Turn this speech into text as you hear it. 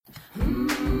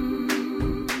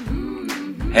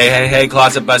Hey,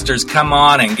 Closet Busters, come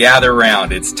on and gather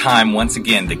around. It's time once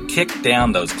again to kick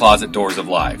down those closet doors of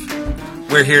life.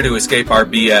 We're here to escape our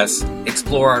BS,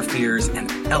 explore our fears, and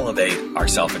elevate our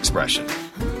self-expression.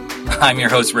 I'm your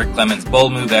host, Rick Clemens,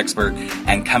 bold move expert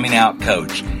and coming out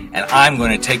coach, and I'm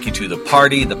going to take you to the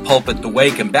party, the pulpit, the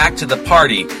wake, and back to the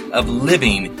party of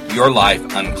living your life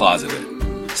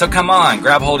uncloseted. So come on,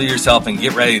 grab hold of yourself and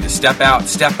get ready to step out,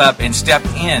 step up, and step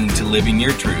into living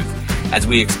your truth as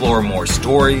we explore more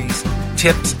stories,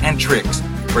 tips, and tricks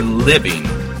for living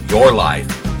your life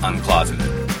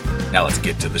uncloseted. Now let's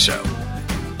get to the show.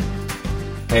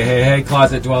 Hey,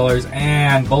 closet dwellers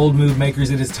and bold move makers.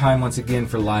 It is time once again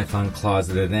for Life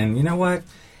Uncloseted. And you know what?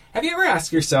 Have you ever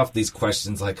asked yourself these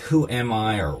questions like, who am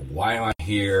I, or why am I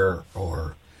here,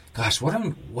 or gosh, what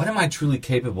am I truly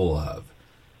capable of?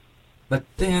 But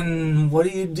then, what do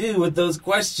you do with those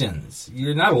questions?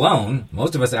 You're not alone.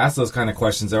 Most of us ask those kind of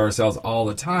questions of ourselves all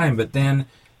the time, but then,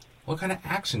 what kind of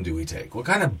action do we take? What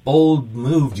kind of bold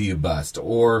move do you bust?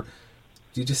 Or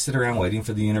do you just sit around waiting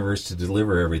for the universe to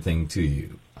deliver everything to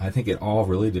you? I think it all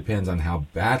really depends on how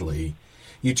badly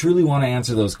you truly want to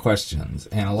answer those questions.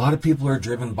 And a lot of people are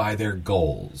driven by their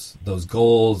goals. Those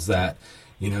goals that,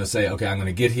 say, okay, I'm going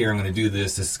to get here, I'm going to do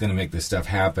this is going to make this stuff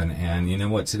happen. And you know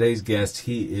what? Today's guest,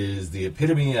 he is the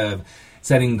epitome of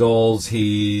setting goals.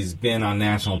 He's been on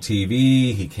national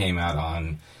TV. He came out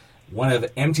on one of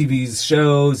MTV's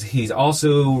shows. He's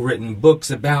also written books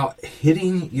about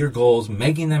hitting your goals,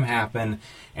 making them happen,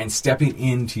 and stepping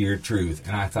into your truth.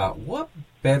 And I thought, what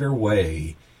better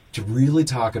way to really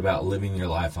talk about living your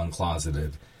life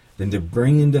uncloseted than to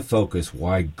bring into focus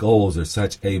why goals are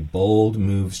such a bold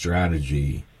move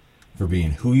strategy for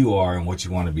being who you are and what you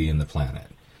want to be in the planet.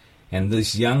 And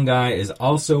this young guy is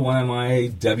also one of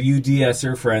my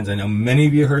WDSer friends. I know many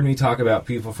of you heard me talk about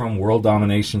people from World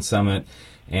Domination Summit,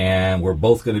 and we're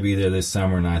both going to be there this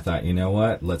summer. And I thought, you know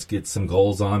what? Let's get some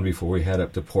goals on before we head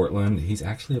up to Portland. He's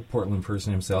actually a Portland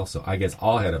person himself, so I guess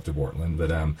I'll head up to Portland.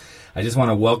 But I just want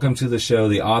to welcome to the show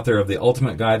the author of The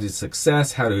Ultimate Guide to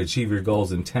Success, How to Achieve Your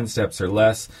Goals in 10 Steps or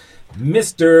Less,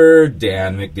 Mr.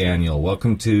 Dan McDaniel.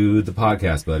 Welcome to the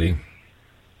podcast, buddy.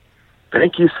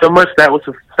 Thank you so much. That was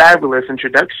a fabulous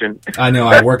introduction. I know.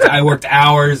 I worked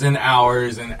hours and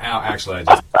hours and hours. Actually,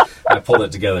 I pulled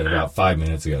it together about 5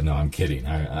 minutes ago. No, I'm kidding.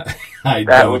 I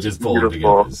just pulled it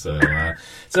together. So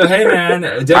hey, man,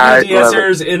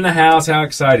 WDSers in the house. How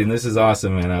exciting! This is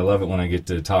awesome, man. I love it when I get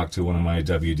to talk to one of my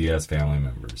WDS family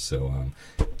members. So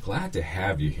glad to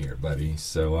have you here, buddy.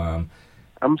 So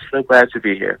I'm so glad to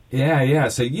be here. Yeah.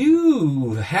 So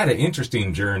you had an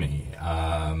interesting journey.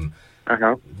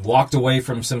 Walked away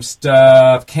from some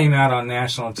stuff, came out on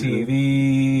national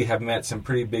TV, have met some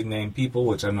pretty big name people,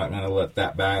 which I'm not going to let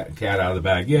that cat out of the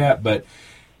bag yet, but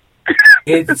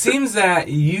it seems that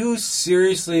you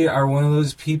seriously are one of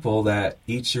those people that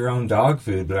eats your own dog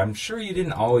food, but I'm sure you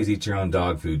didn't always eat your own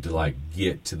dog food to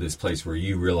get to this place where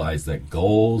you realize that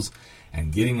goals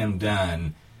and getting them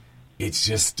done, it's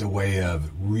just a way of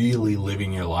really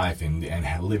living your life and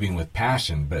living with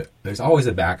passion. But there's always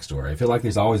a backstory. I feel like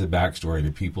there's always a backstory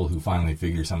to people who finally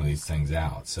figure some of these things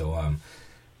out. So,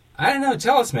 I don't know.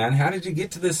 Tell us, man, how did you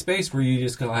get to this space where you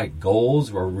just go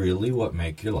goals are really what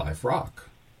make your life rock?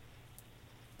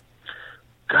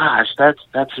 Gosh, that's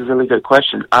a really good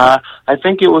question. I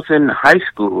think it was in high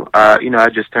school. I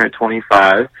just turned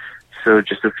 25, so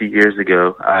just a few years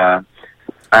ago.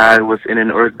 I was in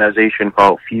an organization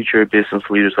called Future Business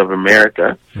Leaders of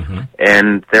America,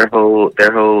 and their whole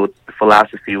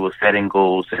philosophy was setting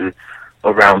goals and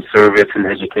around service and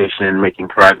education and making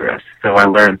progress. So I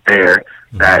learned there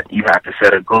that you have to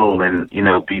set a goal and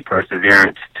be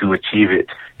perseverant to achieve it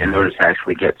in order to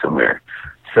actually get somewhere.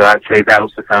 So I'd say that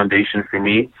was the foundation for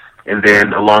me. And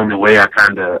then along the way, I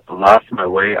kind of lost my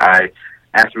way.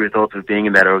 As a result of being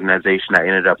in that organization, I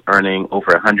ended up earning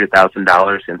over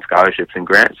 $100,000 in scholarships and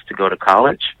grants to go to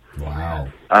college. Wow.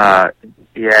 And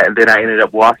then I ended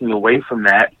up walking away from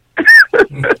that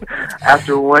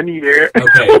after 1 year.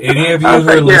 Okay, any of you who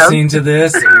are listening to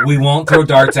this, we won't throw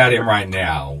darts at him right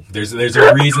now. There's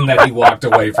a reason that he walked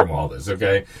away from all this,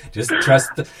 okay? Just trust.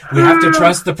 We have to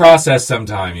trust the process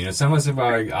sometime. Some of us,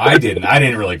 I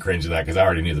didn't really cringe at that because I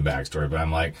already knew the backstory, but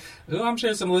I'm like, oh, I'm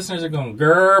sure some listeners are going,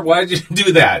 "Grr, why did you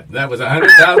do that? That was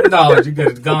 $100,000 you could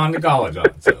have gone to college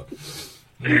on." So.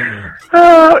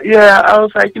 I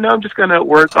was like, I'm just going to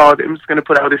I'm just going to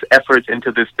put all this effort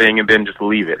into this thing and then just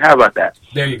leave it. How about that?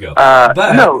 There you go.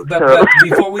 But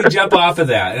before we jump off of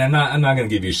that, and I'm not going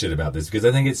to give you shit about this because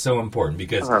I think it's so important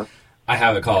because I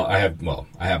have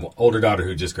an older daughter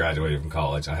who just graduated from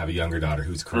college. I have a younger daughter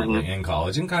who's currently in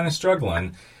college and kind of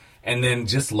struggling. And then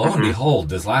just lo and behold,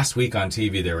 this last week on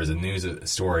TV, there was a news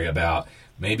story about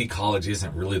maybe college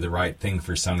isn't really the right thing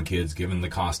for some kids given the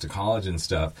cost of college and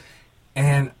stuff.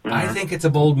 And I think it's a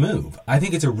bold move. I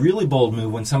think it's a really bold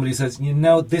move when somebody says,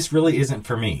 this really isn't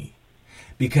for me.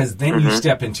 Because then you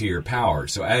step into your power.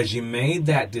 So as you made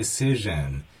that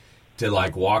decision to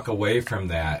walk away from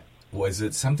that, was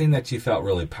it something that you felt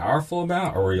really powerful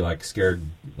about? Or were you scared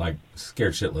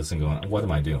shitless and going, what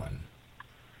am I doing?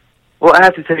 Well, I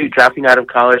have to tell you, dropping out of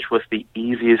college was the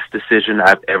easiest decision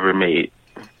I've ever made.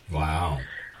 Wow.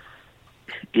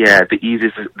 Yeah, the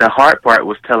easiest. The hard part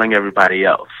was telling everybody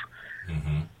else.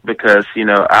 Because,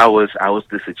 I was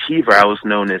this achiever. I was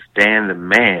known as Dan the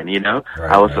Man,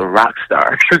 I was a rock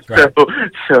star.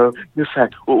 So it's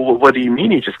like, well, what do you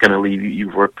mean you're just going to leave?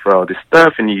 You've worked for all this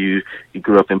stuff and you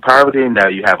grew up in poverty and now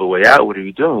you have a way out. What are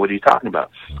you doing? What are you talking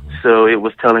about? So it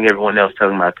was telling everyone else,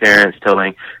 telling my parents,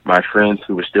 telling my friends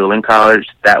who were still in college.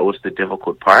 That was the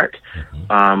difficult part.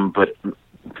 But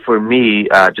for me,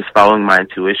 just following my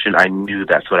intuition, I knew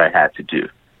that's what I had to do.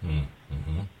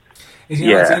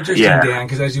 It's interesting, Dan,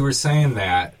 because as you were saying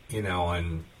that,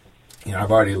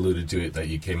 I've already alluded to it that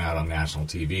you came out on national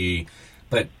TV,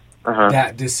 but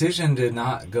that decision to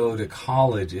not go to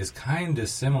college is kind of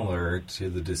similar to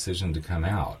the decision to come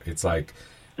out. It's like,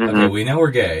 okay, we know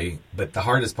we're gay, but the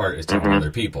hardest part is telling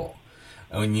other people.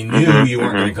 And you knew you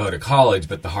weren't going to go to college,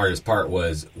 but the hardest part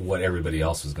was what everybody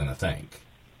else was going to think.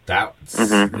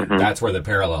 That's where the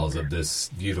parallels of this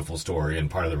beautiful story,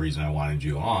 and part of the reason I wanted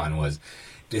you on was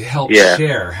to help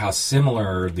share how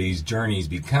similar these journeys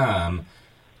become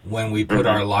when we put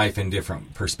our life in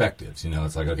different perspectives.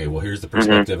 It's like, okay, well, here's the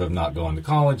perspective of not going to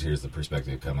college. Here's the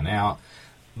perspective coming out.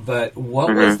 But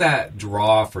what was that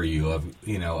draw for you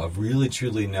of really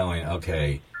truly knowing,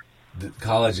 okay,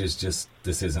 college is just,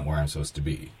 this isn't where I'm supposed to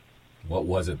be? What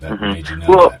was it that made you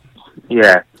know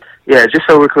that? Yeah, just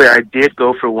so we're clear, I did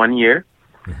go for 1 year.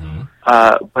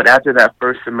 But after that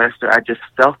first semester, I just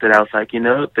felt it. I was like,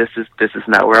 this is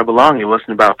not where I belong. It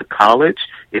wasn't about the college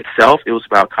itself. It was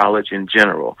about college in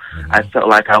general. I felt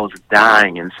like I was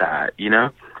dying inside,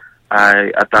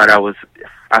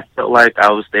 I felt like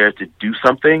I was there to do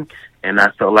something, and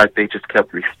I felt like they just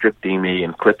kept restricting me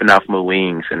and clipping off my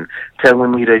wings and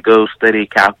telling me to go study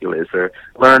calculus or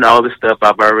learn all the stuff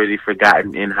I've already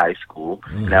forgotten in high school.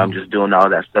 Now I'm just doing all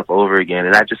that stuff over again.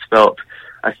 And I felt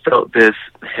this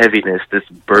heaviness, this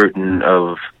burden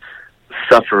of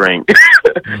suffering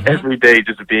every day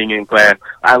just being in class.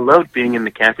 I loved being in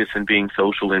the campus and being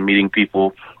social and meeting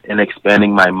people and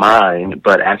expanding my mind,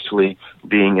 but actually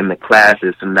being in the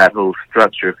classes and that whole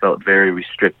structure felt very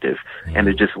restrictive, and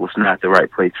it just was not the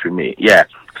right place for me. Yeah,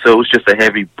 so it was just a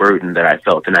heavy burden that I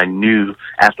felt, and I knew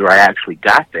after I actually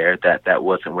got there that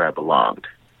wasn't where I belonged.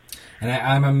 And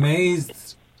I'm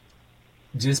amazed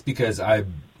just because I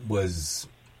was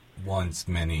once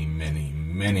many, many,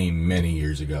 many, many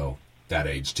years ago, that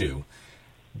age too,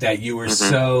 that you were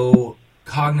so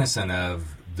cognizant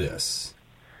of this.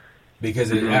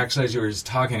 Because it actually, as you were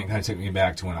talking, it kind of took me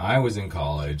back to when I was in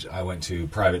college. I went to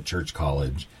private church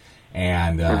college,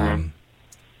 and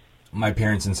my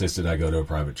parents insisted I go to a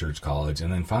private church college.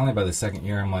 And then finally, by the second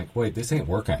year, I'm like, wait, this ain't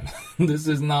working. This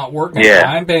is not working. Yeah.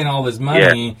 I'm paying all this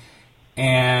money,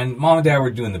 and Mom and Dad were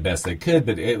doing the best they could,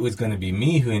 but it was going to be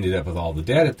me who ended up with all the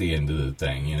debt at the end of the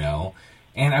thing,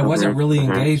 And I wasn't really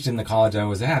engaged in the college I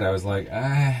was at. I was like,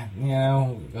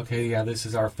 okay, yeah, this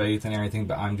is our faith and everything,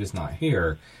 but I'm just not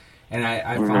here. And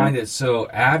I find it so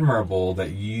admirable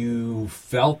that you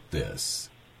felt this,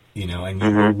 and you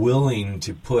were willing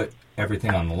to put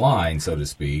everything on the line, so to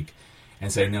speak, and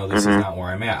say, no, this is not where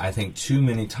I'm at. I think too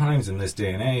many times in this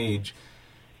day and age,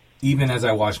 even as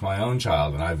I watch my own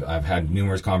child, and I've had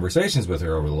numerous conversations with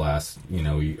her over the last,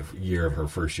 year of her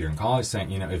first year in college,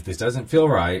 saying, if this doesn't feel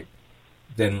right,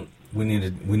 then we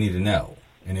need to know.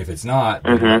 And if it's not,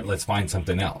 then let's find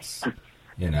something else,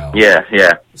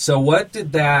 Yeah. So what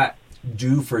did that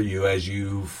do for you as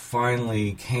you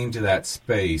finally came to that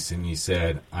space and you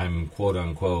said, I'm quote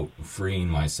unquote freeing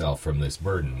myself from this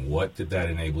burden? What did that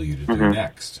enable you to do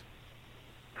next?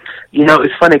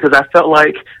 It's funny because I felt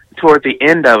like toward the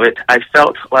end of it, I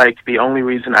felt like the only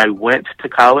reason I went to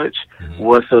college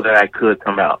was so that I could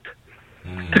come out.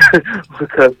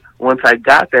 Because once I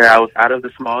got there, I was out of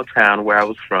the small town where I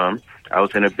was from. I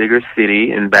was in a bigger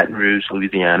city in Baton Rouge,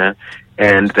 Louisiana,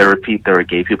 and there were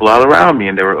gay people all around me,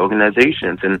 and there were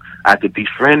organizations, and I could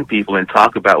befriend people and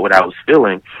talk about what I was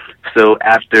feeling. So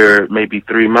after maybe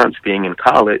 3 months being in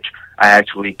college, I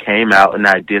actually came out and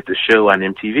I did the show on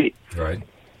MTV. Right.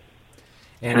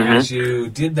 And as you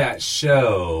did that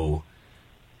show,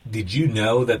 did you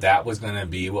know that that was going to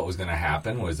be what was going to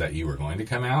happen? Was that you were going to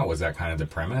come out? Was that kind of the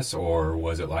premise? Or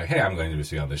was it like, hey, I'm going to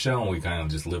be on the show and we kind of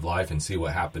just live life and see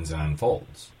what happens and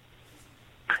unfolds?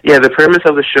 Yeah, the premise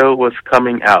of the show was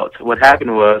coming out. What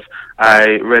happened was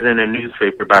I read in a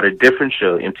newspaper about a different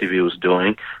show MTV was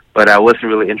doing, but I wasn't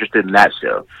really interested in that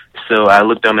show. So I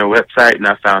looked on their website and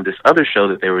I found this other show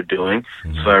that they were doing.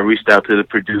 Mm-hmm. So I reached out to the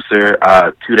producer.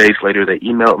 2 days later, they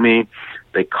emailed me.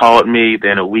 They called me.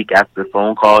 Then a week after the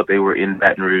phone call, they were in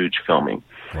Baton Rouge filming.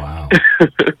 Wow.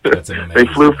 That's amazing. They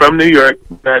flew from New York,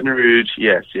 Baton Rouge.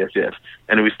 Yes.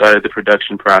 And we started the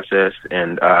production process,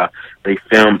 and they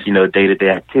filmed, day-to-day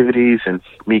activities and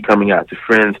me coming out to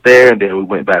friends there. And then we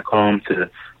went back home to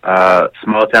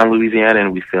small town Louisiana,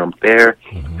 and we filmed there.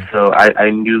 Mm-hmm. So I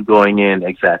knew going in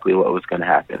exactly what was going to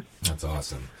happen. That's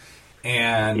awesome.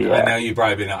 And I know you've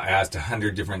probably been asked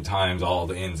 100 different times all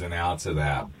the ins and outs of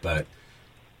that, but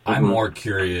I'm more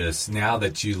curious, now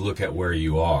that you look at where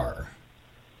you are,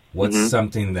 what's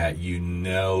something that you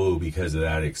know because of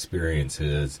that experience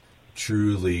has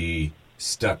truly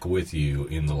stuck with you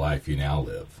in the life you now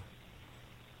live?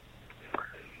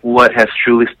 What has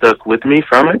truly stuck with me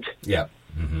from it? Yeah.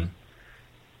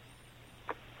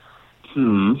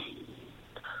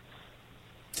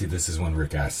 See, this is when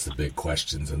Rick asks the big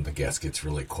questions and the guest gets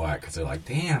really quiet because they're like,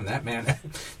 damn, that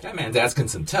man's asking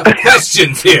some tough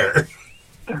questions here.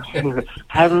 I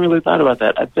haven't really thought about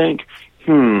that. I think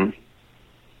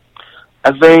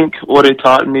what it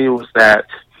taught me was that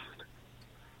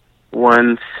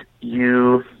once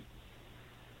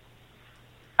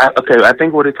I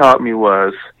think what it taught me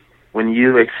was when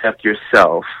you accept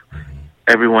yourself,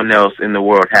 everyone else in the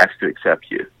world has to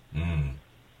accept you.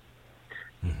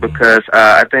 Because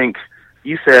I think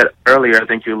you said earlier, I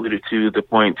think you alluded to the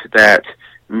point that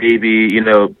maybe,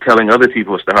 telling other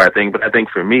people was the hard thing. But I think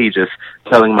for me, just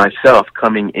telling myself,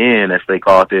 coming in, as they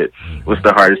called it, was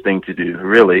the hardest thing to do,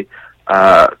 really.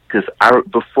 Because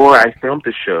before I filmed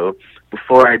the show,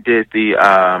 before I did the,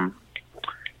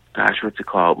 what's it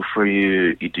called? Before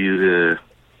you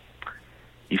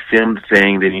film the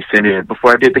thing, then you send it.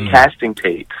 Before I did the casting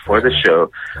tapes for the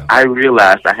show, I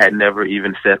realized I had never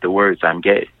even said the words, I'm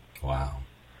gay. Wow.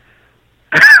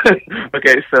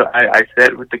 Okay, so I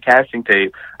said with the casting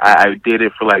tape, I did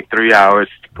it for like 3 hours,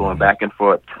 going back and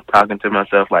forth, talking to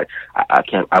myself like,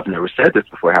 I've never said this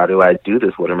before. How do I do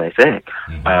this? What am I saying?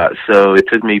 So it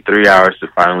took me 3 hours to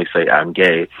finally say I'm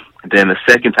gay. Then the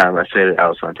second time I said it, I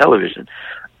was on television.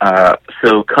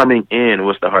 So coming in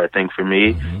was the hard thing for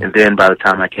me. And then by the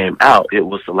time I came out, it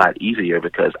was a lot easier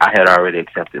because I had already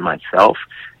accepted myself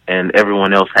and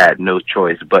everyone else had no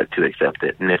choice but to accept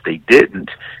it. And if they didn't,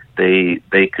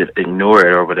 they could ignore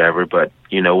it or whatever. But,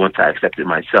 once I accepted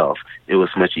myself, it was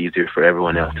much easier for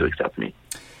everyone else to accept me.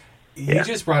 You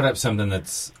just brought up something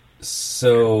that's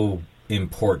so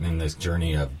important in this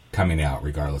journey of coming out,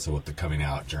 regardless of what the coming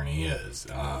out journey is.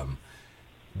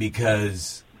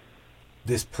 Because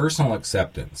this personal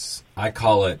acceptance, I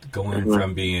call it going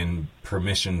from being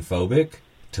permission phobic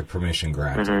to permission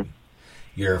granted.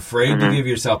 You're afraid to give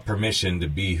yourself permission to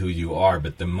be who you are,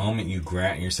 but the moment you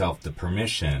grant yourself the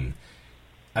permission,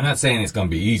 I'm not saying it's going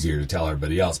to be easier to tell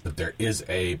everybody else, but there is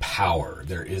a power,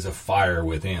 there is a fire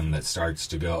within that starts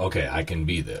to go, okay, I can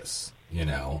be this,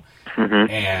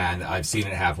 And I've seen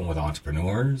it happen with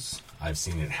entrepreneurs. I've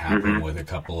seen it happen with a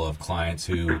couple of clients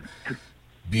who,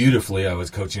 beautifully, I was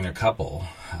coaching a couple,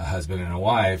 a husband and a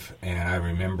wife, and I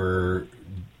remember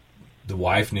the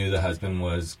wife knew the husband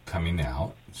was coming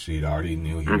out. She'd already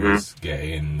knew he was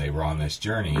gay, and they were on this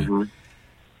journey.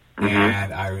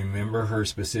 And I remember her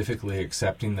specifically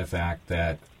accepting the fact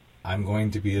that I'm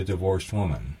going to be a divorced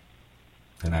woman,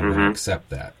 and I'm going to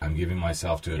accept that. I'm giving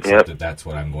myself to accept that that's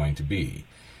what I'm going to be.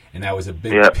 And that was a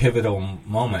big pivotal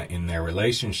moment in their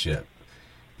relationship.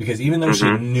 Because even though she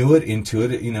knew it,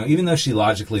 even though she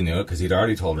logically knew it, because he'd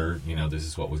already told her, this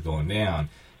is what was going down,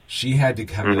 she had to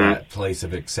come to that place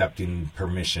of accepting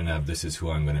permission of this is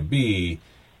who I'm going to be,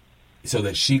 so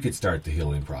that she could start the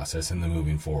healing process and the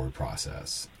moving forward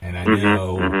process. And I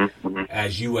know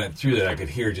as you went through that, I could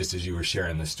hear just as you were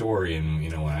sharing the story and,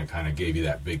 when I kind of gave you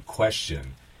that big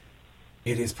question,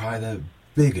 it is probably the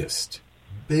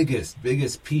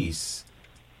biggest piece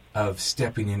of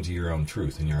stepping into your own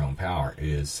truth and your own power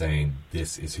is saying,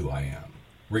 this is who I am,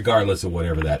 regardless of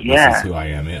whatever that this is who I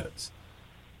am is.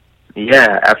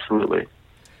 Yeah, absolutely.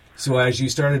 So as you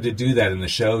started to do that and the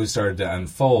show started to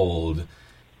unfold,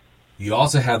 you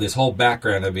also have this whole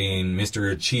background of being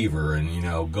Mr. Achiever and,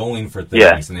 going for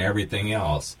things and everything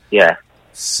else. Yeah.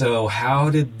 So how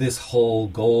did this whole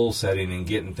goal setting and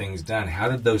getting things done, how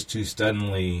did those two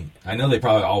suddenly, I know they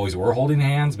probably always were holding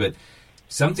hands, but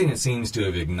something that seems to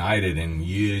have ignited, and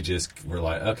you just were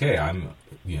like, okay, I'm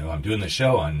doing the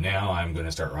show, and now I'm going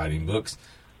to start writing books.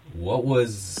 What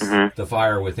was the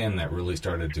fire within that really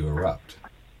started to erupt?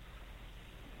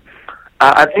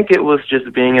 I think it was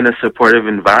just being in a supportive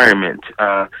environment.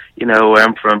 Where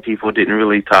I'm from, people didn't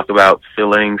really talk about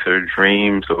feelings or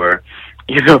dreams or,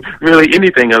 really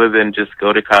anything other than just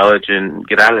go to college and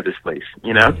get out of this place,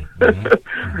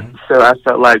 So I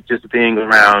felt like just being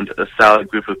around a solid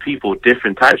group of people,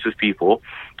 different types of people,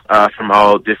 from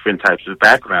all different types of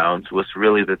backgrounds, was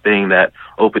really the thing that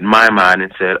opened my mind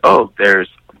and said, oh, there's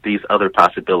these other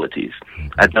possibilities.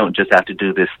 I don't just have to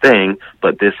do this thing,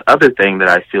 but this other thing that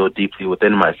I feel deeply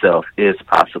within myself is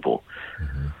possible.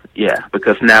 Yeah,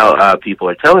 because now people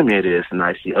are telling me it is, and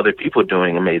I see other people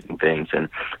doing amazing things. And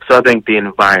so I think the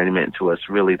environment was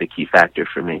really the key factor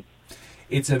for me.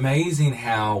 It's amazing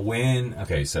how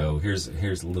so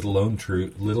here's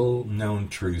little known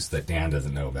truths that Dan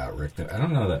doesn't know about Rick, that I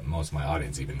don't know that most of my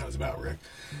audience even knows about Rick,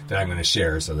 that I'm going to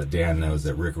share so that Dan knows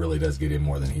that Rick really does get in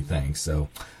more than he thinks. So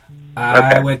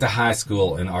I went to high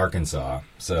school in Arkansas,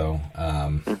 so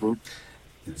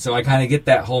so I kind of get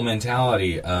that whole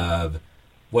mentality of,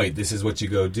 wait, this is what you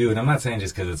go do. And I'm not saying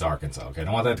just because it's Arkansas, okay? I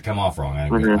don't want that to come off wrong. I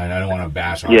don't want to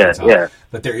bash Arkansas. Yeah.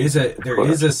 But there is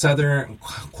a southern,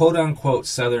 quote-unquote,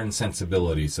 southern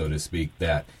sensibility, so to speak,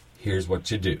 that here's what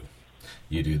you do.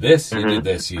 You do this, you do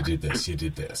this, you do this, you do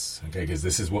this. Okay, because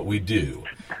this is what we do.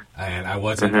 And I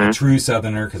wasn't a true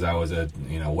southerner because I was a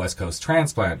West Coast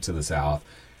transplant to the South.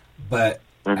 But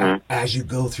as you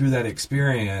go through that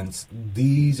experience,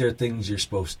 these are things you're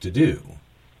supposed to do.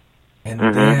 And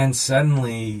then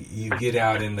suddenly you get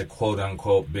out in the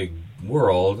quote-unquote big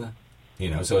world,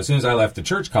 So as soon as I left the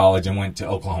church college and went to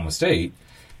Oklahoma State,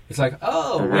 it's like,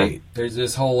 oh, wait, there's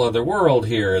this whole other world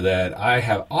here that I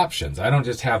have options. I don't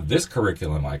just have this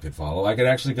curriculum I could follow. I could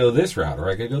actually go this route, or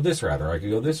I could go this route, or I could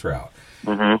go this route.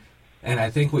 And I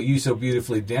think what you so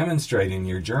beautifully demonstrate in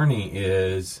your journey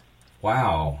is,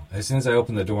 wow, as soon as I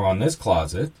open the door on this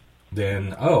closet,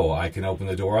 then, I can open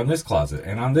the door on this closet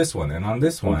and on this one and on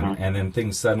this one. And then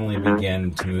things suddenly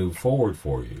begin to move forward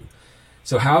for you.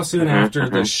 So how soon after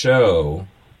the show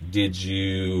did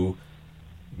you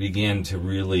begin to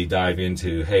really dive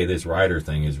into, hey, this writer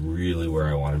thing is really where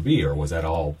I want to be? Or was that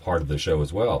all part of the show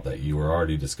as well, that you were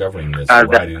already discovering this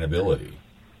writing ability?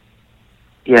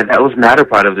 Yeah, that was not a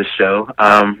part of the show.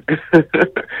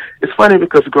 It's funny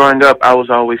because growing up, I was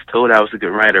always told I was a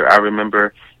good writer. I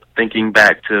remember thinking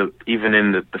back to even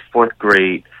in the fourth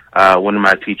grade, one of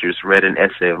my teachers read an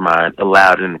essay of mine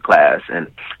aloud in the class, and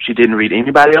she didn't read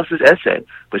anybody else's essay,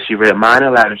 but she read mine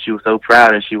aloud, and she was so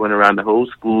proud, and she went around the whole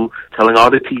school telling all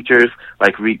the teachers,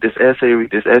 like, read this essay,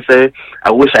 read this essay.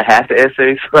 I wish I had the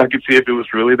essay so I could see if it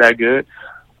was really that good.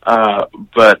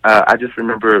 But I just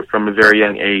remember from a very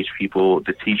young age,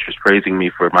 the teachers praising me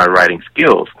for my writing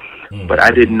skills. But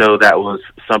I didn't know that was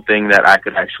something that I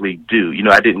could actually do.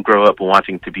 I didn't grow up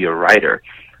wanting to be a writer.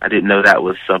 I didn't know that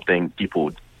was something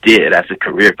people did as a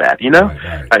career path,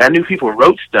 Right. Like I knew people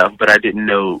wrote stuff, but I didn't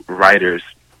know writers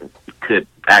could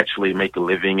actually make a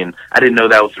living, and I didn't know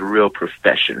that was a real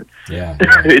profession. Yeah.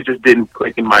 It just didn't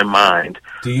click in my mind.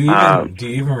 Do you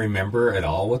even remember at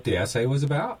all what the essay was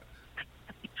about?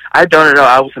 I don't know.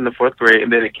 I was in the fourth grade,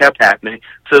 and then it kept happening.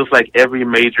 So it was like every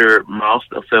major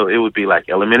milestone. So it would be like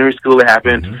elementary school it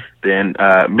happened, then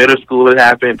middle school it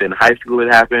happened, then high school it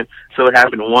happened. So it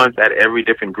happened once at every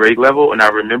different grade level, and I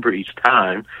remember each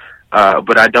time,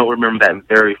 but I don't remember that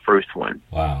very first one.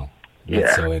 Wow,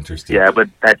 that's so interesting. Yeah, but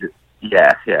that just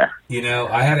yeah.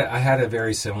 I had a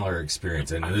very similar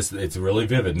experience, and it's really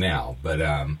vivid now, but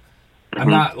I'm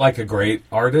not like a great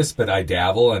artist, but I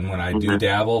dabble, and when I do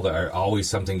dabble, there always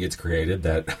something gets created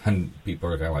that people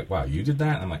are kind of like, wow, you did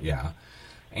that? And I'm like, yeah.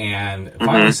 And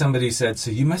finally somebody said, so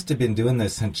you must have been doing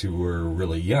this since you were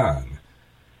really young.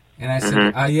 And I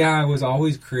said, yeah, I was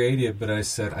always creative, but I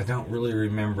said, I don't really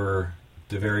remember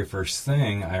the very first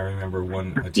thing. I remember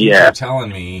a teacher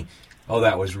telling me, oh,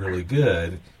 that was really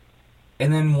good.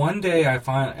 And then one day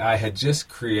I had just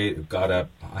got up,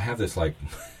 I have this like...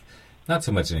 Not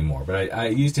so much anymore, but I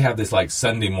used to have this like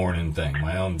Sunday morning thing,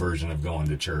 my own version of going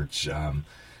to church,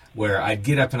 where I'd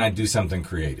get up and I'd do something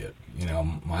creative.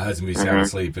 My husband would be sound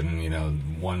asleep,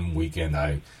 and one weekend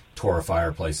I tore a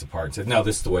fireplace apart and said, "No,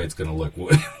 this is the way it's going to look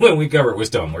when we cover it with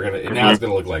stone. Now it's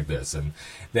going to look like this." And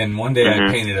then one day I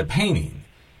painted a painting,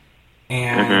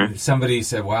 and somebody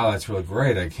said, "Wow, that's really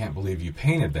great! I can't believe you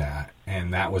painted that."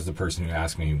 And that was the person who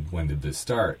asked me, "When did this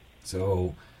start?"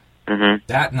 So.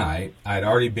 That night, I'd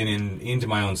already been into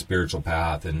my own spiritual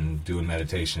path and doing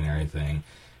meditation and everything.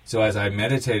 So as I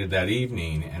meditated that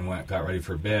evening and got ready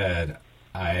for bed,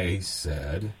 I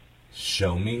said,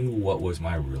 show me what was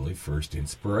my really first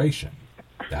inspiration.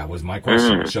 That was my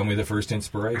question. Show me the first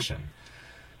inspiration.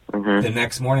 The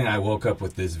next morning, I woke up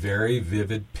with this very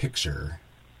vivid picture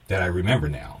that I remember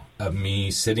now of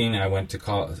me sitting. I went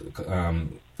to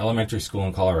elementary school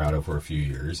in Colorado for a few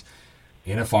years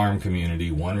in a farm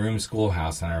community, one-room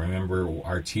schoolhouse, and I remember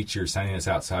our teacher sending us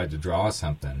outside to draw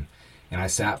something. And I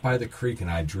sat by the creek,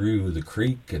 and I drew the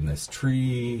creek and this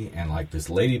tree and like this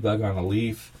ladybug on a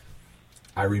leaf.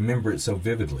 I remember it so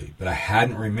vividly, but I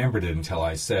hadn't remembered it until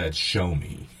I said, show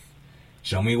me.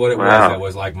 Show me what it was. That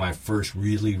was like my first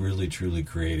really, really, truly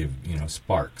creative,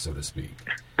 spark, so to speak.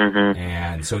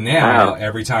 And so now,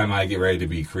 every time I get ready to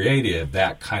be creative,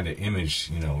 that kind of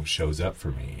image, shows up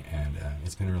for me. And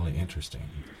it's been really interesting.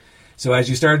 So as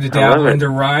you started to dabble into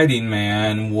writing,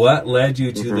 man, what led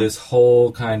you to this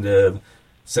whole kind of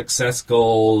success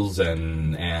goals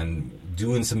and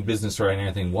doing some business writing and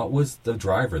everything? What was the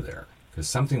driver there? Because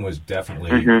something was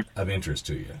definitely of interest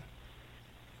to you.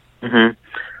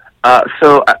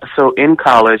 So in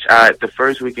college, the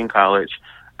first week in college,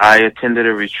 I attended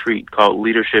a retreat called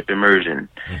Leadership Immersion.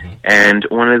 And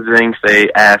one of the things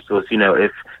they asked was,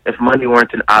 if money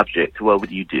weren't an object, what would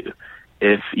you do?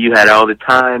 If you had all the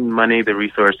time, money, the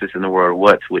resources in the world,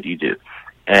 what would you do?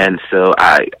 And so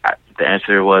the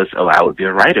answer was, I would be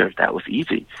a writer. That was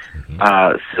easy.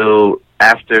 So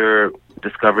after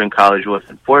discovering college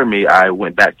wasn't for me, I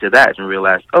went back to that and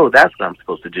realized, that's what I'm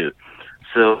supposed to do.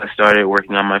 So I started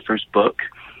working on my first book,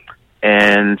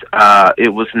 and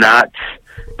it was not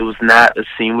a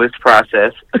seamless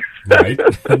process. Right?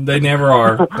 They never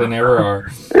are. They never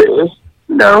are.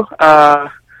 No.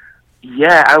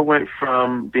 I went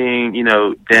from being,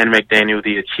 Dan McDaniel,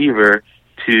 the achiever,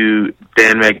 to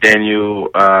Dan McDaniel,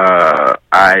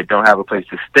 I don't have a place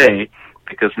to stay,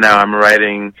 because now I'm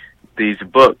writing these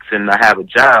books and I have a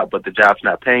job, but the job's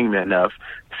not paying me enough.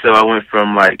 So I went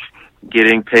from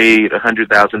getting paid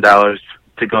 $100,000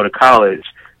 to go to college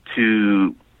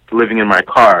to living in my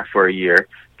car for a year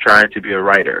trying to be a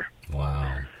writer.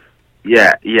 Wow.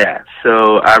 Yeah.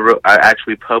 So I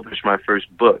actually published my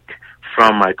first book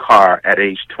from my car at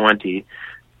age 20.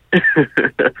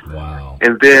 Wow.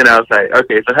 And then I was like,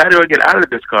 okay, so how do I get out of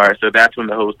this car? So that's when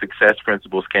the whole success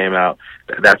principles came out.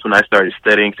 That's when I started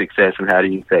studying success and how do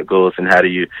you set goals and how do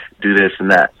you do this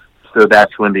and that. So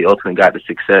that's when the Ultimate Guide to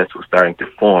Success was starting to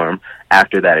form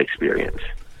after that experience.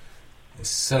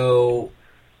 So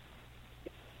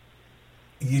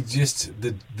you just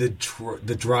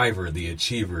the driver, the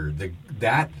achiever,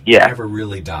 that never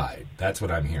really died. That's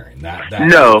what I'm hearing. That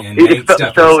no, innate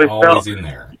stuff is always in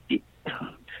there.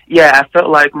 Yeah, I felt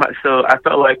like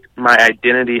my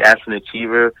identity as an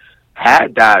achiever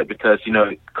had died because,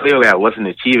 clearly I wasn't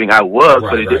achieving. I was,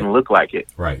 but it didn't look like it.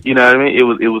 Right. You know what I mean?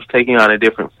 It was taking on a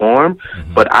different form,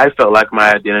 but I felt like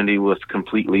my identity was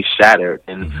completely shattered.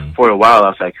 And for a while I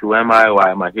was like, who am I?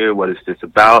 Why am I here? What is this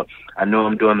about? I know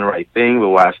I'm doing the right thing, but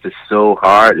why is this so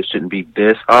hard? It shouldn't be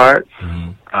this hard.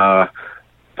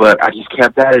 But I just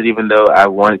kept at it even though I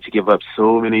wanted to give up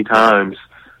so many times.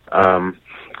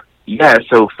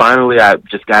 So finally I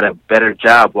just got a better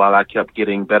job while I kept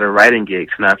getting better writing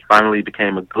gigs, and I finally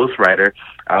became a ghostwriter.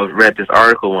 I read this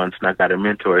article once, and I got a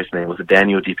mentor. His name was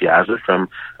Daniel DiPiazza from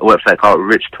a website called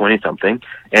Rich 20-something,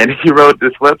 and he wrote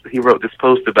this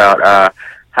post about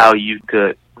how you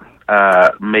could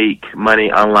make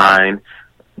money online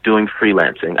doing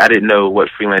freelancing. I didn't know what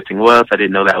freelancing was. I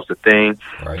didn't know that was a thing.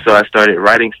 Right. So I started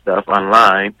writing stuff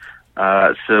online.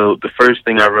 So the first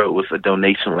thing I wrote was a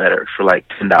donation letter for like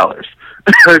 $10.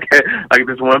 Okay, like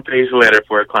this one-page letter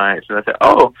for a client. And I said,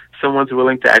 someone's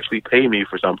willing to actually pay me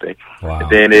for something. Wow. And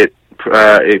then it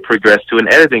progressed to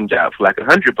an editing job for like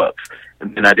 $100.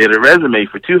 And then I did a resume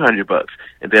for $200.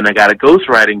 And then I got a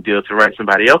ghostwriting deal to write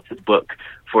somebody else's book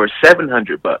for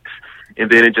 $700. And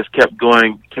then it just kept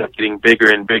getting bigger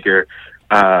and bigger.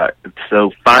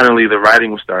 So finally the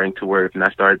writing was starting to work, and I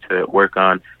started to work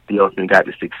on The Ultimate Guide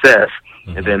to Success.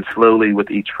 And then slowly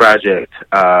with each project,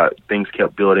 things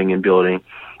kept building and building.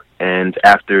 And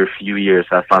after a few years,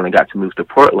 I finally got to move to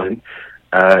Portland,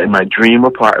 in my dream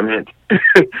apartment,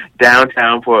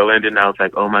 downtown Portland. And I was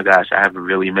like, oh my gosh, I have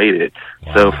really made it.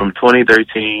 Wow. So from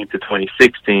 2013 to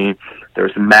 2016, there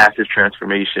was a massive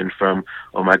transformation from,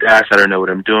 oh my gosh, I don't know what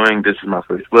I'm doing. This is my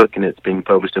first book and it's being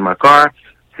published in my car,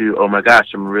 to, oh my gosh,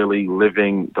 I'm really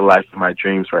living the life of my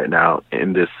dreams right now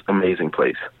in this amazing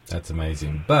place. That's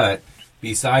amazing. But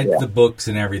besides the books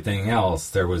and everything else,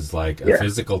 there was like a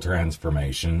physical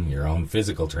transformation, your own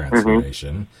physical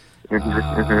transformation.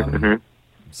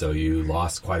 So you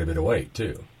lost quite a bit of weight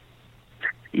too.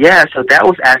 Yeah, so that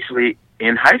was actually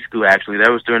in high school, actually.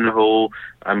 That was during the whole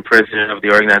I'm president of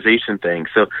the organization thing.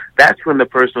 So that's when the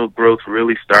personal growth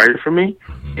really started for me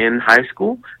in high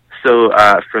school. So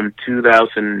from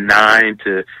 2009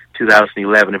 to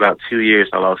 2011, about 2 years,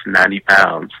 I lost 90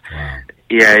 pounds. Wow.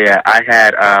 Yeah. I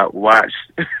had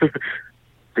watched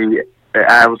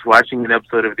I was watching an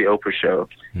episode of the Oprah show,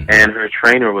 and her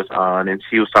trainer was on, and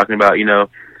she was talking about,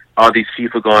 all these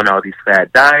people going on all these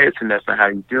fad diets, and that's not how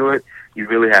you do it. You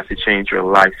really have to change your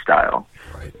lifestyle.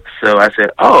 Right. So I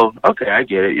said, oh, okay, I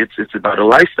get it. It's about a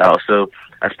lifestyle. So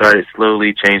I started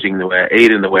slowly changing the way I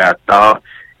ate and the way I thought,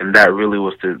 and that really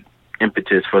was the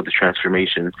impetus for the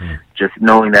transformation, just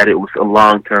knowing that it was a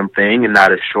long-term thing and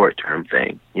not a short-term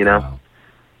thing, Wow.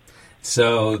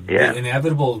 So the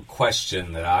inevitable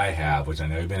question that I have, which I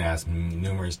know you've been asked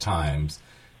numerous times,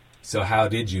 so how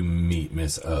did you meet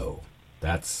Miss O?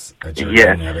 That's a journey in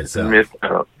and of itself. Miss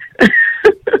O.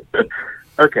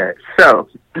 Okay, so,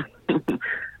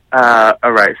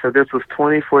 all right, so this was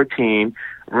 2014.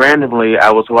 Randomly,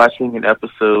 I was watching an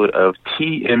episode of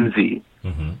TMZ.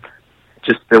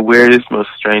 Just the weirdest, most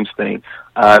strange thing.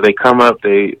 They come up,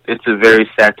 it's a very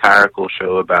satirical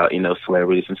show about,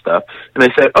 celebrities and stuff. And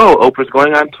they said, oh, Oprah's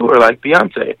going on tour like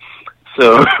Beyonce.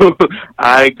 So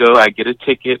I get a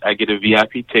ticket, I get a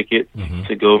VIP ticket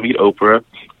to go meet Oprah.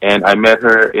 And I met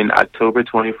her in October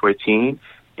 2014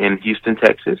 in Houston,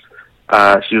 Texas.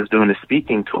 She was doing a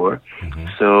speaking tour.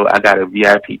 So I got a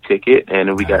VIP ticket,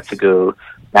 and we got to go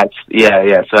back.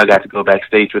 Yeah. So I got to go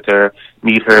backstage with her,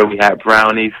 meet her. We had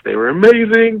brownies. They were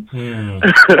amazing.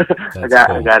 I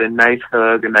got a nice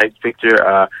hug, a nice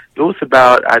picture. It was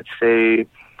about, I'd say,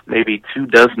 maybe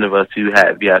 24 of us who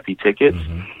had VIP tickets.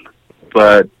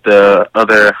 But the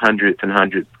other hundreds and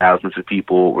hundreds of thousands of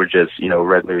people were just,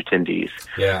 regular attendees.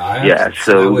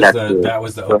 So that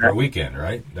was the Oprah weekend,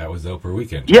 right? That was the Oprah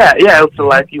weekend. Yeah, it was the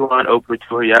Life You Want Oprah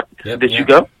tour. Yep. Did you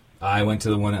go? I went to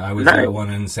the one. I was at the one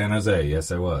in San Jose.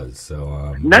 Yes, I was.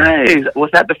 So nice. Was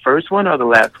that the first one or the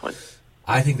last one?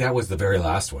 I think that was the very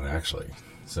last one, actually.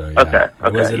 So okay.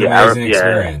 It was an amazing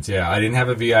experience. Yeah, I didn't have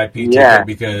a VIP ticket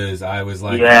because I was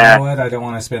like, you know what, I don't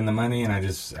want to spend the money, and I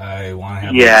want to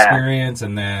have the experience.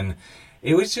 And then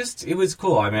it was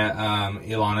cool. I met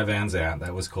Ilana Van Zant.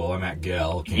 That was cool. I met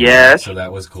Gail. So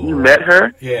that was cool. You met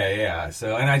her? Yeah.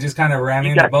 So, and I just kind of ran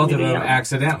into both of them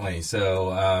accidentally.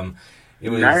 So it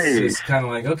was just kind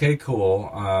of like, okay, cool.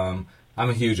 I'm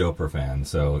a huge Oprah fan,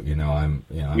 so I'm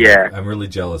really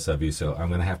jealous of you. So I'm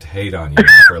going to have to hate on you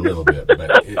now for a little bit,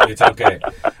 but it's okay.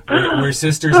 We're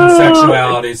sisters in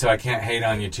sexuality, so I can't hate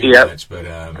on you too much. But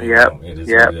it is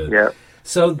what it is.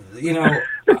 So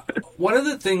one of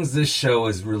the things this show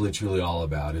is really truly all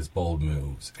about is bold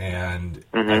moves, and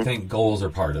I think goals are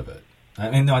part of it.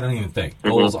 I mean, no, I don't even think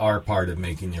goals are part of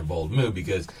making your bold move,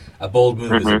 because a bold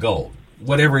move is a goal,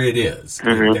 whatever it is.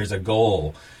 There's a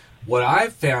goal. What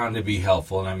I've found to be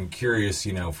helpful, and I'm curious,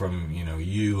 from,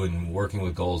 you and working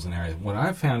with goals and everything, what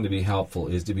I've found to be helpful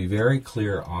is to be very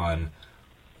clear on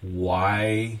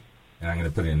why, and I'm going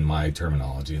to put it in my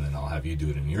terminology, and then I'll have you do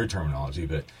it in your terminology,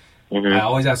 but I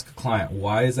always ask a client,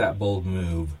 why is that bold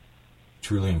move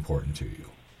truly important to you?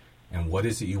 And what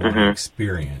is it you want to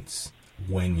experience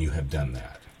when you have done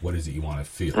that? What is it you want to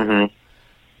feel?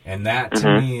 And that,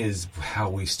 to me, is how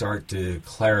we start to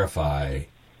clarify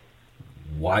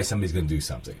why somebody's going to do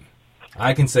something.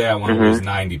 I can say I want to lose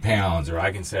 90 pounds, or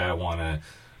I can say I want to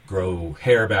grow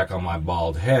hair back on my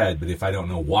bald head, but if I don't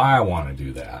know why I want to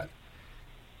do that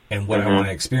and what I want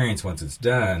to experience once it's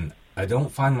done, I don't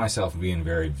find myself being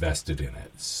very vested in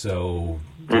it. So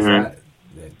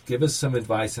give us some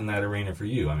advice in that arena for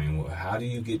you. I mean, how do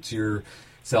you get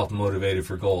yourself motivated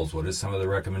for goals? What are some of the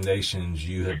recommendations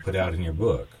you have put out in your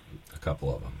book? A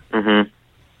couple of them.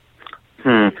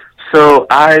 So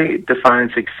I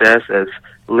define success as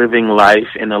living life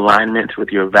in alignment with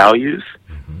your values.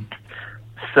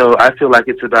 So I feel like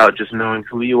it's about just knowing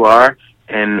who you are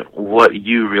and what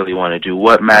you really want to do,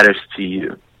 what matters to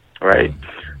you, right?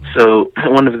 So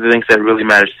one of the things that really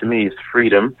matters to me is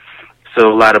freedom. So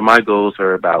a lot of my goals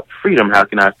are about freedom. How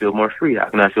can I feel more free? How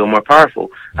can I feel more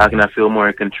powerful? How can I feel more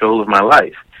in control of my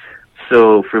life?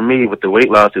 So for me, with the weight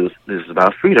loss, this is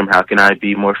about freedom. How can I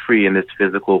be more free in this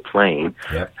physical plane?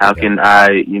 How can I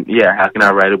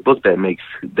write a book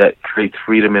that creates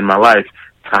freedom in my life?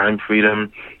 Time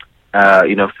freedom,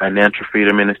 financial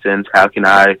freedom in a sense. How can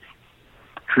I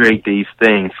create these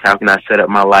things? How can I set up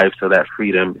my life so that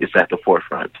freedom is at the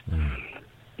forefront?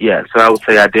 So I would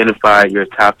say identify your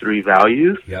top 3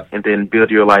 values and then build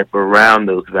your life around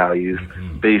those values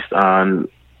based on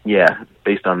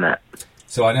that.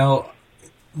 So I know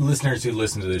listeners who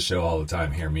listen to this show all the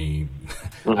time hear me.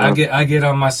 Mm-hmm. I get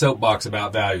on my soapbox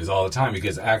about values all the time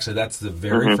because actually that's the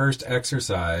very first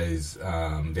exercise,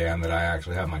 Dan, that I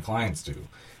actually have my clients do.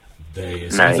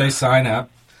 As soon as they sign up,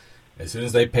 as soon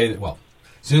as they pay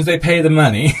the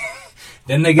money,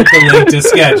 then they get the link to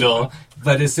schedule.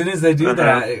 But as soon as they do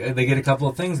that, they get a couple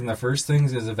of things. And the first thing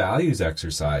is a values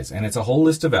exercise. And it's a whole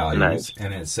list of values.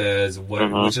 And it says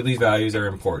which of these values are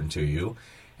important to you.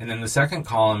 And then the second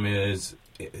column is,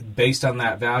 based on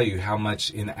that value, how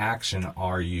much in action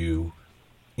are you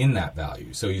in that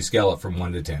value? So you scale it from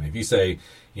 1 to 10. If you say,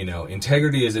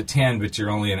 integrity is a 10, but you're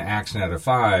only in action at a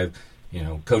 5,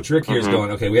 Coach Rick here is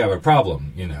going, okay, we have a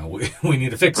problem. We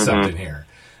need to fix something here.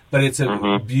 But it's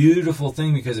a beautiful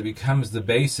thing because it becomes the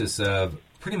basis of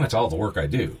pretty much all the work I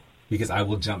do. Because I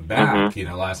will jump back.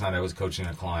 Last night I was coaching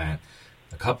a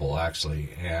couple actually,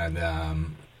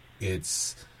 and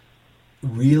it's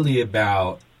really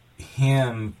about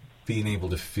him being able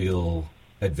to feel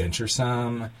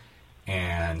adventuresome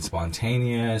and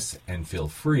spontaneous and feel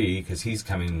free because he's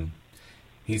come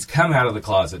out of the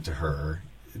closet to her.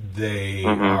 They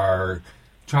are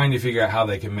trying to figure out how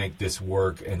they can make this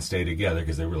work and stay together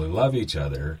because they really love each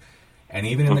other. And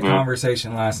even in the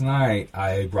conversation last night,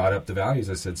 I brought up the values.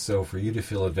 I said, so for you to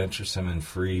feel adventuresome and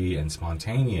free and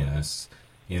spontaneous,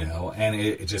 and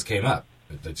it just came up.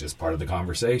 That's just part of the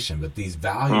conversation. But these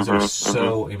values are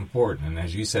so important. And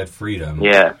as you said, freedom.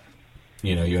 Yeah.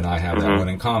 You and I have that one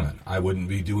in common. I wouldn't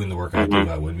be doing the work I do.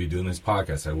 I wouldn't be doing this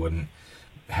podcast. I wouldn't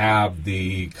have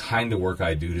the kind of work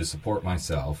I do to support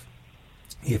myself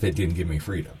if it didn't give me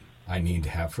freedom. I need to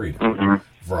have freedom.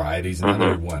 Variety is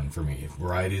another one for me.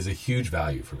 Variety is a huge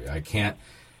value for me. I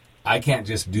can't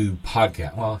just do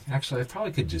podcast. Well, actually, I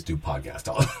probably could just do podcast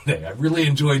all day. I really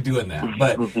enjoy doing that.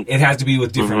 But it has to be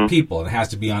with different people. And it has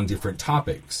to be on different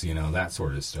topics, that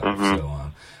sort of stuff. So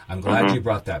I'm glad you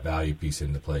brought that value piece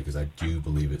into play because I do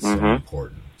believe it's so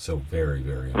important. So very,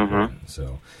 very important.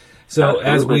 So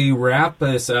as we wrap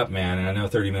this up, man, and I know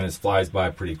 30 minutes flies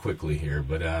by pretty quickly here,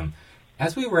 but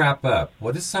as we wrap up,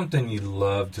 what is something you'd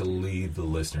love to leave the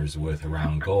listeners with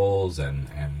around goals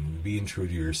and being true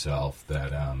to yourself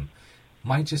that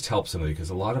might just help somebody?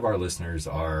 Because a lot of our listeners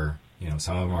are,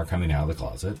 some of them are coming out of the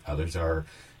closet. Others are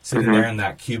sitting there in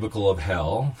that cubicle of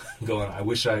hell going, I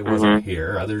wish I wasn't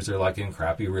here. Others are like in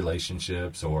crappy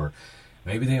relationships, or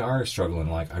maybe they are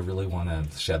struggling like, I really want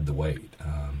to shed the weight.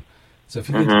 So if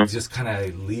you could just kind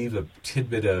of leave a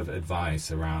tidbit of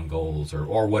advice around goals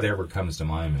or whatever comes to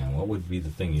mind, man, what would be the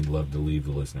thing you'd love to leave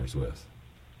the listeners with?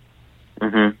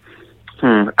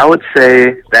 I would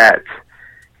say that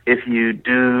if you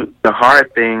do the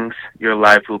hard things, your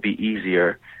life will be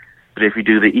easier. But if you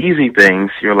do the easy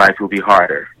things, your life will be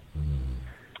harder.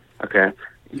 Okay?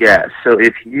 Yeah, so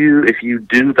if you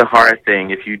do the hard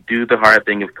thing, if you do the hard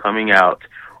thing of coming out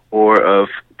or of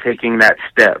taking that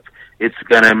step, it's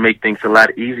going to make things a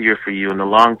lot easier for you in the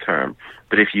long term.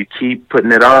 But if you keep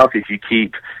putting it off, if you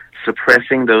keep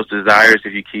suppressing those desires,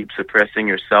 if you keep suppressing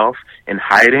yourself and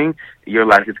hiding, your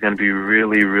life is going to be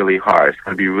really, really hard. It's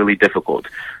going to be really difficult.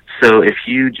 So if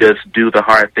you just do the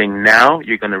hard thing now,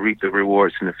 you're going to reap the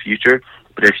rewards in the future.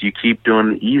 But if you keep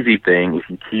doing the easy thing, if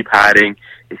you keep hiding,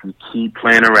 if you keep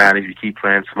playing around, if you keep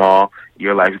playing small,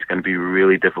 your life is going to be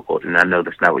really difficult. And I know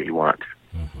that's not what you want.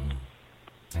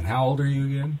 And how old are you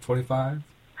again? 25?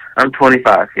 I'm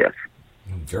 25, yes.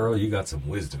 Girl, you got some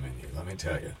wisdom in you, let me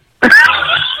tell you.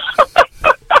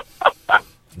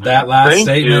 That last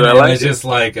statement was just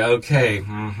like, okay,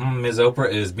 Ms.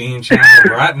 Oprah is being channeled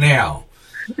right now.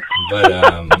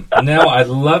 But no, I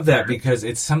love that because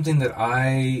it's something that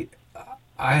I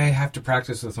have to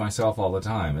practice with myself all the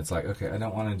time. It's like, okay, I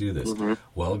don't want to do this.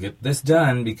 Well, get this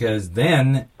done because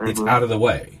then it's out of the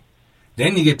way.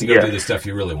 Then you get to go do the stuff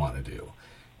you really want to do.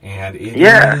 And it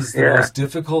is the most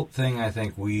difficult thing I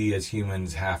think we as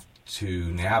humans have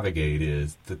to navigate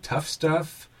is the tough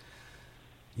stuff.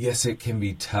 Yes, it can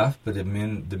be tough, but the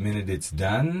minute it's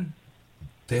done,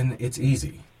 then it's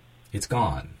easy. It's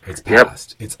gone. It's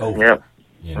past. It's over.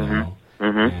 You know?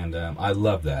 And I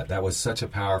love that. That was such a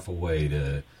powerful way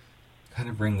to kind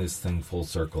of bring this thing full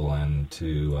circle and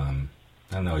to, I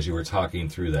don't know, as you were talking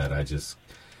through that,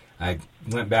 I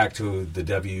went back to the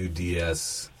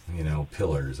WDS,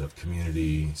 pillars of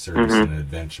community, service, and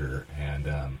adventure.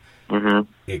 And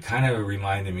it kind of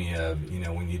reminded me of,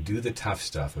 when you do the tough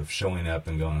stuff of showing up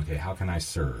and going, okay, how can I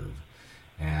serve?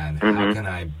 And how can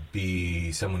I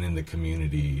be someone in the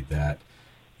community that,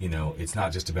 it's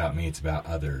not just about me, it's about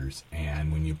others.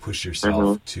 And when you push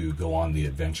yourself to go on the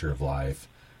adventure of life,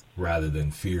 rather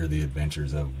than fear the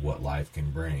adventures of what life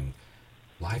can bring,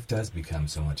 life does become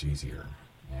so much easier.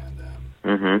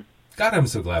 And God, I'm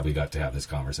so glad we got to have this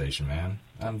conversation, man.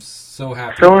 I'm so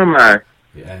happy. So am I.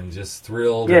 And just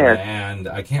thrilled. Yeah. And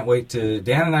I can't wait to...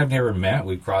 Dan and I have never met.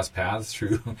 We've crossed paths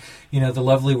through, the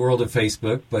lovely world of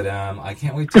Facebook. But I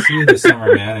can't wait to see you this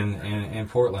summer, man, in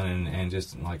Portland and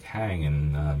just, hang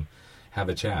and have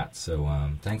a chat. So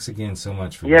thanks again so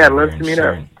much for being here. Yeah, love to meet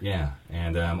up. Yeah.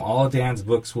 And all of Dan's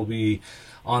books will be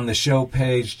on the show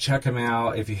page. Check them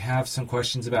out. If you have some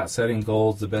questions about setting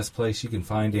goals, the best place you can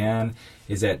find Dan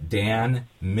is at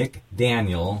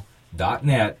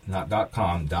danmcdaniel.net, not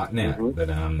 .com, .net. Mm-hmm. But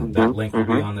that link will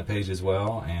be on the page as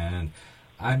well. And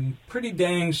I'm pretty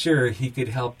dang sure he could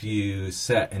help you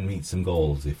set and meet some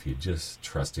goals if you just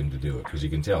trust him to do it. Because you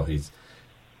can tell he's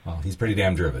pretty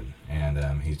damn driven.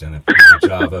 And he's done a pretty good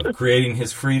job of creating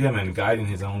his freedom and guiding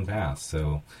his own path.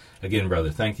 So, again,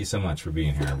 brother, thank you so much for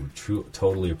being here. I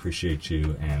totally appreciate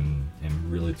you and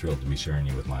am really thrilled to be sharing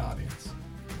you with my audience.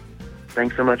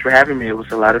 Thanks so much for having me. It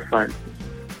was a lot of fun.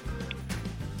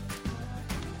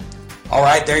 All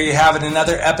right, there you have it.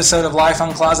 Another episode of Life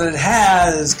Uncloseted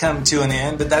has come to an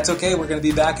end, but that's okay. We're going to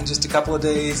be back in just a couple of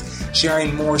days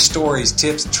sharing more stories,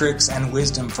 tips, tricks, and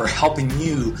wisdom for helping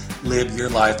you live your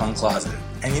life uncloseted.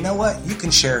 And you know what? You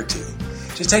can share too.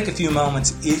 Just take a few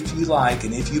moments if you like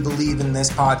and if you believe in this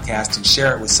podcast and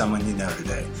share it with someone you know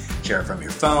today. Share it from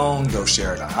your phone, go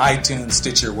share it on iTunes,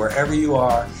 Stitcher, wherever you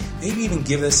are. Maybe even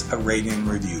give us a rating and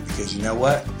review because you know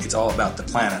what? It's all about the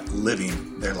planet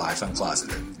living their life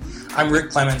uncloseted. I'm Rick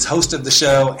Clemens, host of the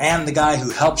show and the guy who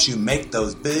helps you make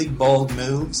those big, bold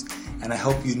moves. And I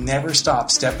hope you never stop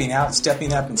stepping out,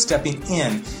 stepping up, and stepping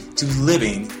in to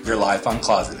living your life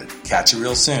uncloseted. Catch you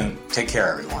real soon. Take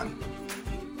care, everyone.